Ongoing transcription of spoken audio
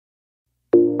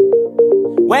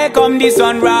Welcome the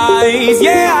sunrise,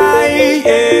 yeah,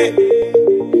 yeah.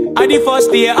 On the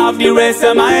first day of the rest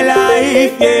of my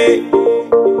life, yeah.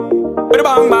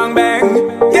 Bang, bang,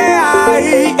 bang, yeah,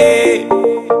 yeah.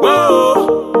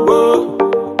 Whoa, whoa.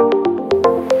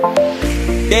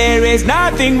 There is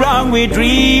nothing wrong with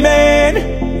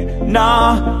dreaming.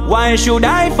 Nah, why should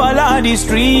I follow this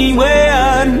dream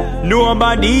when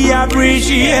nobody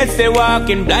appreciates the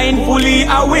walking blindfully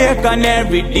awake and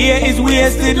every day is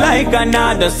wasted like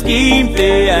another scheme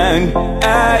thing.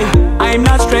 I'm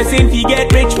not stressing to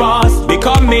get rich fast,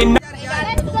 becoming.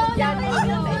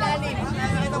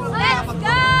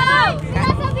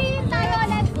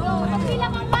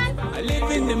 I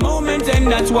live in the moment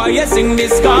and that's why I sing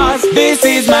this, cause this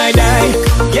is my day.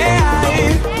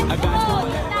 Yeah, I got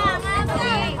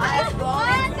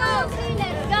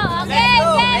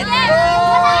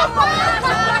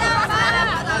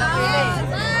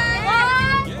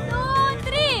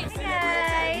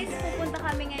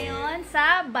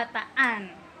sa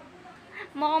Bataan.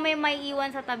 Mukhang may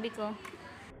iwan sa tabi ko.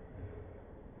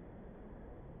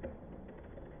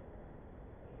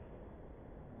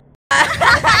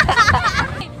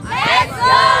 Let's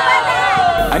go!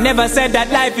 I never said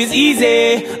that life is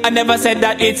easy. I never said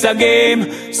that it's a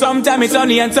game. Sometimes it's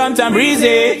sunny and sometimes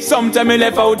breezy. Sometimes you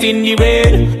left out in the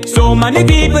rain. So many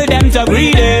people them so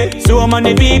greedy. So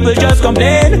many people just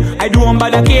complain. I don't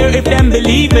bother care if them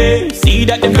believe me. See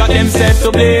that them got themselves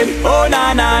to blame. Oh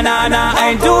na na na na,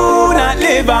 I do not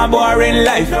live a boring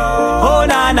life. Oh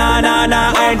na na na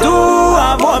na, I do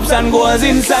have ups and goals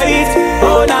in sight.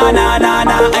 Oh na na na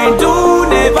na, I do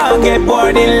never get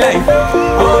bored in life.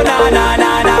 Oh na na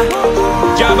na na.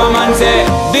 Jabba man say,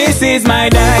 this is my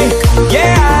day.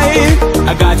 Yeah,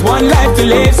 I got one life to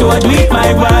live, so I do it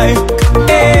my way.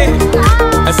 Hey,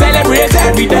 I celebrate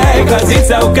every day, cause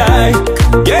it's okay.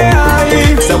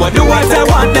 Yeah, so I do what I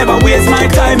want, never waste my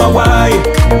time away.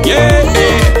 Yeah,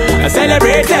 I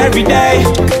celebrate every day.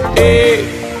 Hey,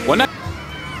 when I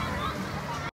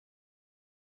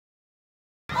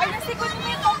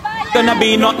gonna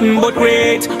be nothing but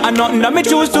great, and nothing that me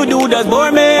choose to do does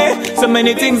bore me. So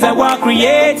many things I want to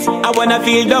create. I wanna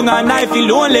feel down and I feel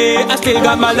lonely. I still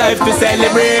got my life to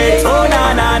celebrate. Oh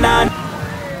na na na.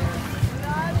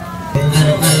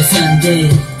 Araw-araw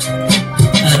Sunday,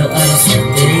 araw-araw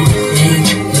Sunday.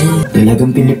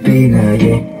 Dalagang Pilipina,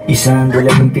 yeah. Isang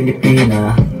dalagang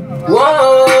Pilipina.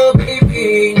 Wow,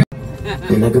 Pilipina.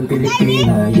 Dalagang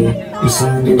Pilipina, yeah.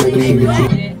 Isang dalagang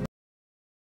Pilipina.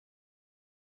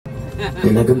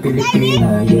 Dalagang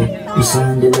Pilipina, yeah.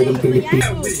 Isang dalagang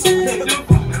Pilipina.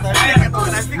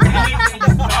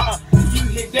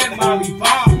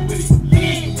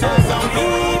 Some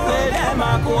people them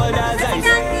are cold as ice.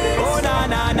 Oh na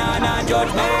na na na,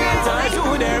 judgmental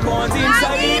to their bones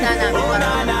inside. Oh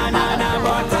na na na na,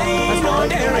 but I know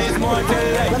there is more to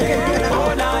life.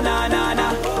 Oh na na na na,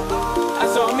 I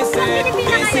saw me say,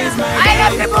 this is my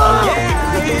life.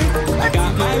 Yeah, I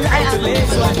got my life to live,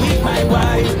 so I keep my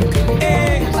wife.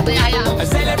 I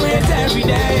celebrate every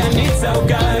day and it's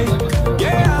okay.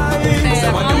 Yeah, so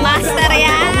I do Master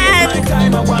yan!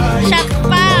 Shot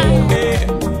pa!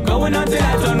 Going on till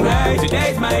I turn right,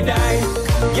 today's my day.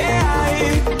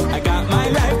 Yeah, I got my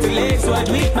life to live, so I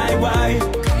meet my wife.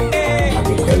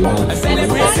 I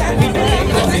celebrate every day,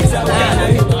 cause it's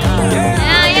okay. Yeah,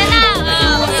 I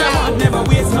want, never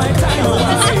waste my time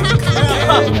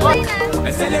away.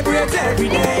 I celebrate every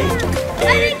day.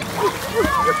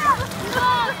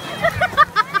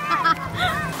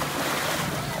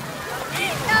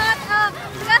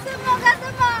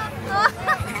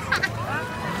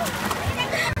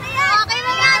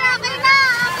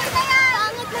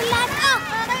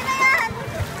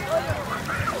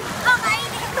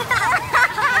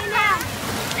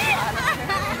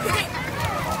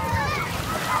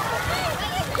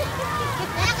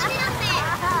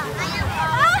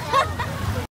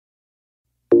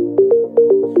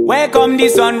 Welcome the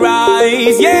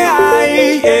sunrise, yeah,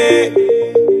 yeah.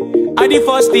 On the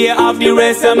first day of the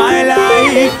rest of my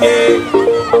life, yeah.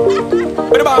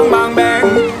 Bang, bang,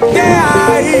 bang,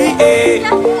 yeah, yeah.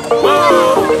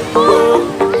 Whoa, whoa.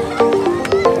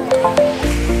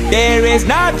 There is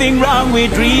nothing wrong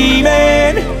with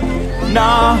dreaming.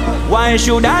 Nah, why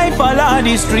should I follow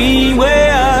this dream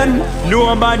when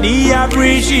nobody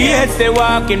appreciates the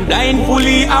walking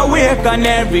blindfully awake and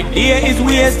every day is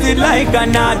wasted like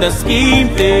another scheme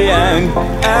thing.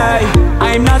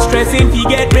 I'm not stressing to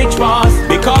get rich fast,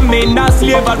 becoming a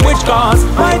slave at which cost.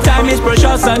 My time is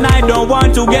precious and I don't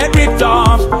want to get ripped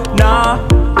off. Nah,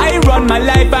 I I run my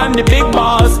life, I'm the big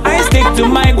boss. I stick to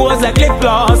my goals like lip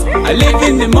gloss. I live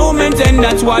in the moment and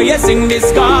that's why I sing this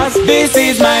cause this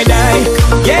is my day,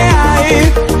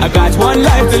 yeah. I got one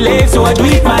life to live, so I do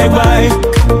it my way,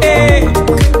 hey.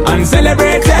 And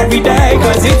celebrate every day,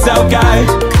 cause it's okay,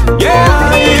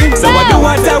 yeah. So I do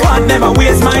what I want, never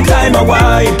waste my time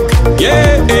away,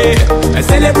 yeah, yeah. I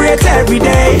celebrate every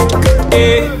day,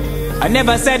 yeah. I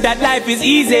never said that life is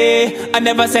easy. I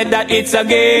never said that it's a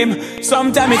game.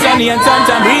 Sometimes it's sunny and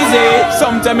sometimes breezy.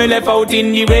 Sometimes you left out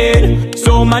in the rain.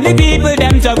 So many people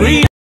them to agree.